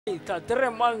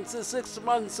3 months, 6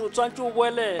 months, o tshwantse o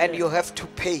boele. and you have to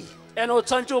pay. And o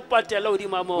tshwantse o patele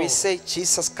hodima moo. We say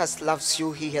Jesus Christ loves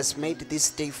you. He has made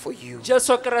this day for you.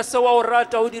 Jesu Kreste wa o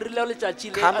rata o dirile letšatši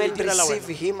le Come a le and direla receive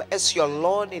wena. him as your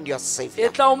Lord and your E Savior.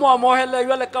 tla o mo amohele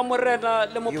jwale ka morena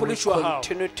le You will mophološi wa hao.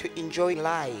 continue to enjoy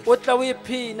life. O tla o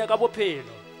iphine ka bophelo.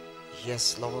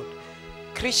 Yes, Lord.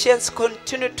 Christians,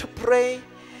 continue to pray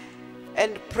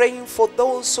and praying for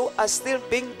those who are still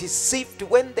being deceived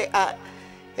when they are,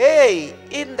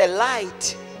 in the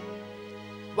light.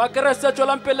 Vakreste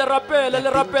tswelang pele rapele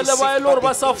le rapele ba e le hore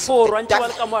ba sa forwa ntse ba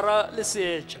le ka mora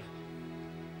lesetša.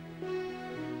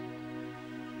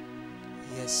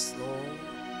 Yes, Lord.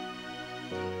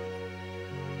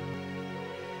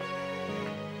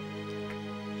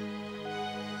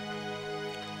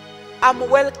 I'm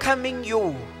welcoming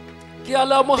you. Ke a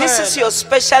le This is amohela. your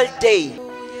special day.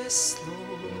 Yes,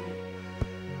 Lord.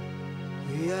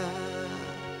 We are.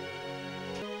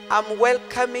 I'm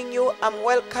welcoming you. I'm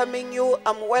welcoming you.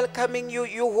 I'm welcoming you.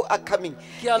 You who are coming.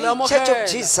 Ke a le In Church of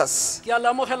amohela. Jesus. Ke a le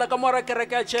amohela ka mora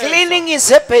kereke ya Jesu. Cleaning is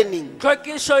happening.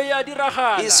 Tlhwekišo e a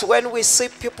diragala. Is when we see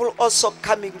people also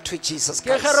coming to Jesus Ke ge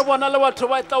re Christ. bona le batho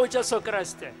ba tla o Jesu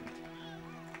Kreste.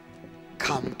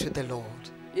 Come to the Lord.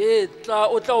 E tla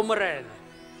o tla o morena.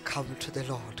 Come to the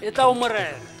Lord. E tla o Come to the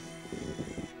morena.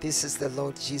 Lord. This is the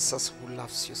Lord Jesus who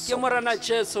loves you Ke so much. morena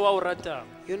Jesu wa o ratang.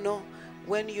 You know,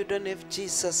 when you don't have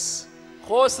Jesus,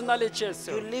 Go se na le you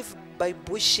Jesu. live by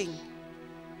bushing.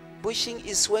 Bushing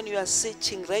is when you are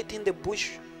searching right in the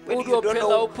bush, when O you don't phela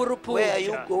know o phuruphuša. where are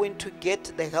you going to get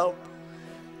the help.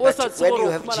 O But sa when tsebe you hore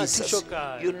o have fumana Jesus, thušo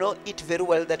kae. you know it very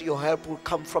well that your help will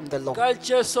come from the Lord. Ka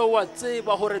Jesu wa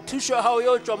tseba hore thušo ya hao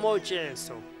yo tswa mo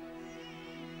Jesu.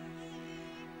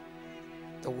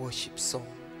 The worship song.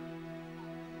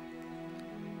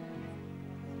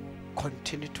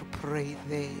 Continue to pray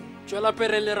there. Tswela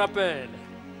pele le rapele.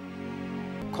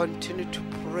 Continue to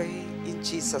pray in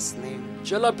Jesus' name.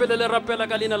 Tswela pele le rapela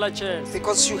ka leina la Jesu.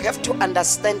 Because you have to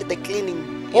understand the cleaning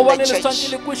in Gobane the le tshwantse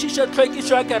church. le kwešiše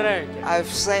tlhwekišo ya kereke.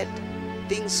 I've said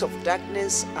things of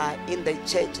darkness are in the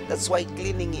church. That's why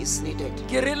cleaning is needed.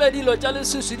 Ke rile dilo tša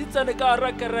leswiswi di tsene ka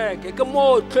hara kereke. Ke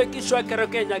moo tlhwekišo ya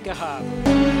kereke e nyakegang.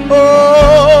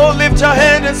 Oh, lift your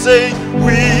hand and say,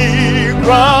 we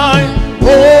cry,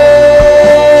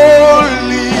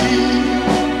 holy,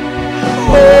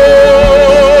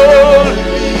 holy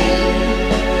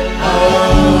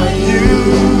are you.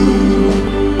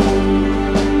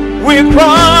 We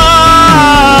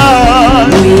cry,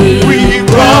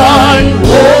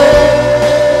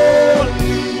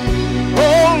 holy,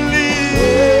 holy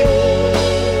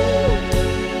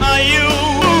are you.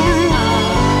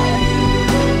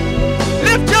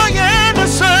 Lift your hand and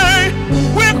say,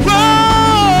 we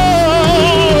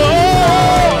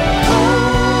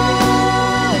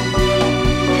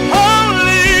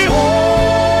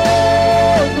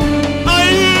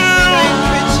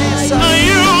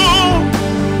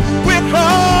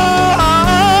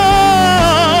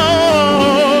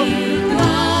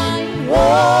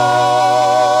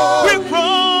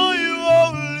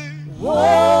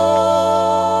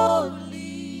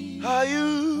holy, are you, are you,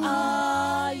 we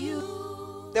are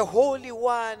you. The Holy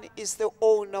One is the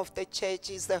owner of the church,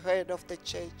 is the head of the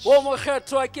church. Wo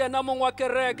mokgethwa ke ena mong wa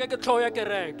kereke, ke tlhogo ya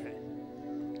kereke.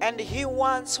 And he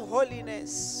wants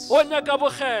holiness O nyaka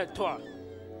bokgethwa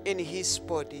in his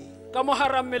body, ka mo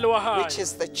hara mmele wa hae, which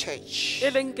is the church. e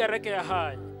leng kereke ya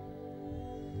hae.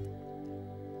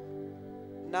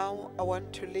 Now I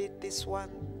want to lead this one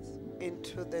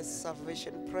into the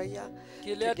salvation prayer Ke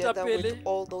le together with etapele.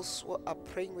 all those who are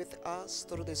praying with us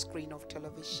through the screen of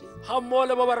television. Ha mmoho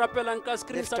le ba ba rapelang ka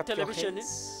screen Lift sa up your television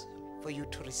hands for you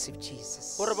to receive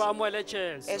Jesus hore ba amohele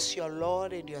Jesu as your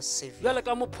Lord and your Savior. jwale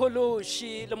ka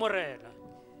mophološi le morena.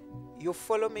 You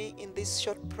follow me in this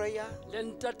short prayer. Le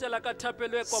ntatela ka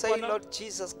thapelo e Say, kopana. Lord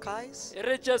Jesus Christ, E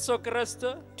re Jesu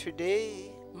Kreste,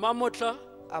 today mamotla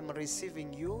I'm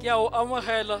receiving you ke a o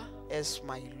amohela as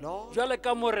my Lord jwale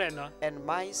ka morena and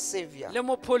my Savior. le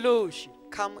mophološi.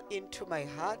 Come into my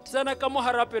heart Tsena ka mo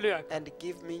hara pelo ya ka. and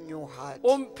give me new heart.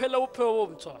 O mphele bophelo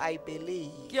bo ntshwa. I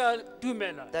believe Ke a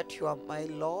dumela that you are my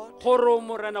Lord gore o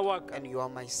morena wa ka and you are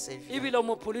my Savior. ebile o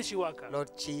mophološi wa ka.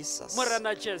 Lord Jesus,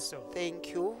 Morena Jesu, thank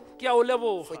you ke a o for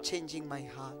leboga changing my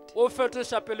heart. o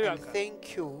fetoša pelo ya And ka.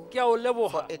 thank you Ke a o for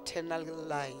leboga eternal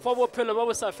life, for bophelo bo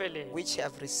bo sa feleng which I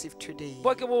have received today.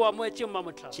 bo ke bo amoetseng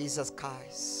mamotla. Jesus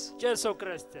Christ, Jesu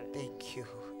Kreste, thank you.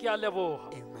 ke a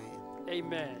leboga. Amen.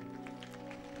 Amen.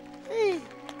 Hey.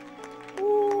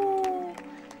 Ooh.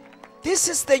 This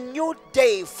is the new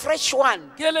day, fresh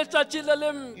one. Ke letšatši le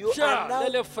le You mpša are le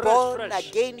le now fresh born fresh.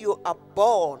 again. You are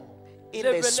born in the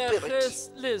lebelege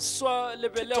spirit. leswa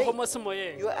lebelego Today, mo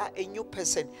semoyeng you are a new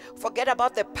person. Forget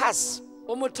about the past.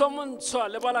 o motho o montshwa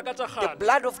lebala ka tsa The kgale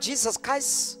blood of Jesus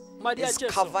Christ Madi a is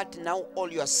Jesu. covered now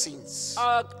all your sins.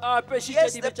 a apešitše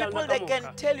Yes, the dibetšana people ka they can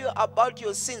moka tell you about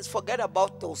your sins. Forget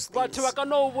about those things. batho ba ka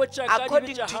no o botša ka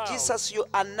According dibetša to gago Jesus, you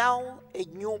are now a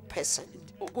new person.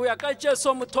 go ya ka Jesu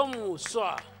motho o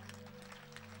moswa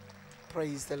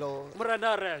Praise the Lord.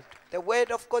 morena a reto The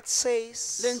word of God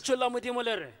says, lentšu la modimo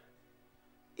le re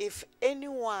if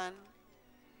anyone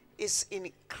is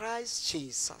in Christ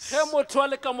Jesus, ge motho a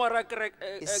le ka mora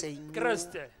Is a new-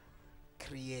 kreste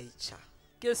creature.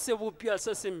 ke sebopia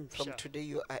se From sempša today,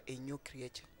 you are a new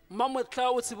creature.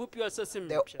 mmamotla o sebopia se The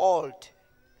sempša old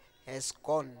has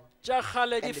gone tša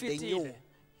kgale di and the new fetile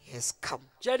has come.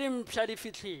 tša dimpšha di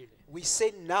fitlhile We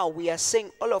say now, we are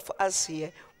saying, all of us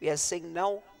here, we are saying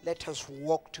now, let us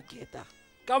walk together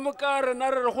ka moka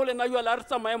rena re re go lena jala re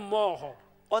tsamaye mmogo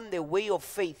on the way of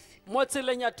faith, mo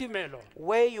tseleng ya tumelo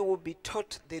where you will be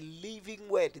taught the living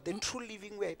word, the true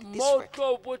living word. This mo word.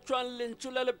 tlo botswang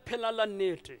lentšu le le phela la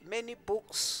nnete Many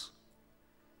books,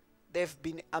 they've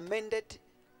been amended,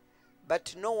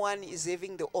 but no one is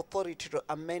having the authority to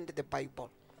amend the Bible.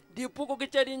 dipuku ke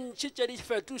tše dintšhi tše di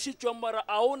fetošitšweng mara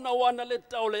a ona wana le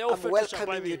taolo ya go I'm fetoša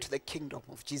welcoming you babedi to the kingdom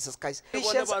of Jesus Christ. Ke bone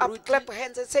Christians, up, baruti. clap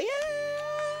hands and say,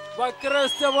 yeah.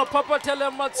 bakreste ba phapathele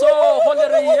matsogo le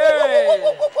re ye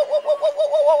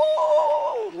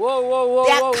wo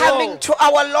They are coming to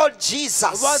our Lord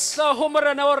Jesus. ba tla go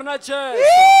morena wa rena Jesu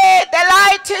Hey, the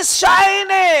light is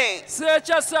shining.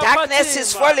 setša se a Darkness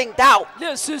is phatima. falling down. le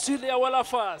seswi le ya wela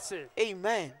fase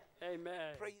Amen.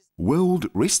 amen Praise World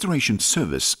Restoration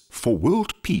Service for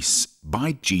World Peace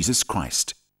by Jesus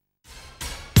Christ.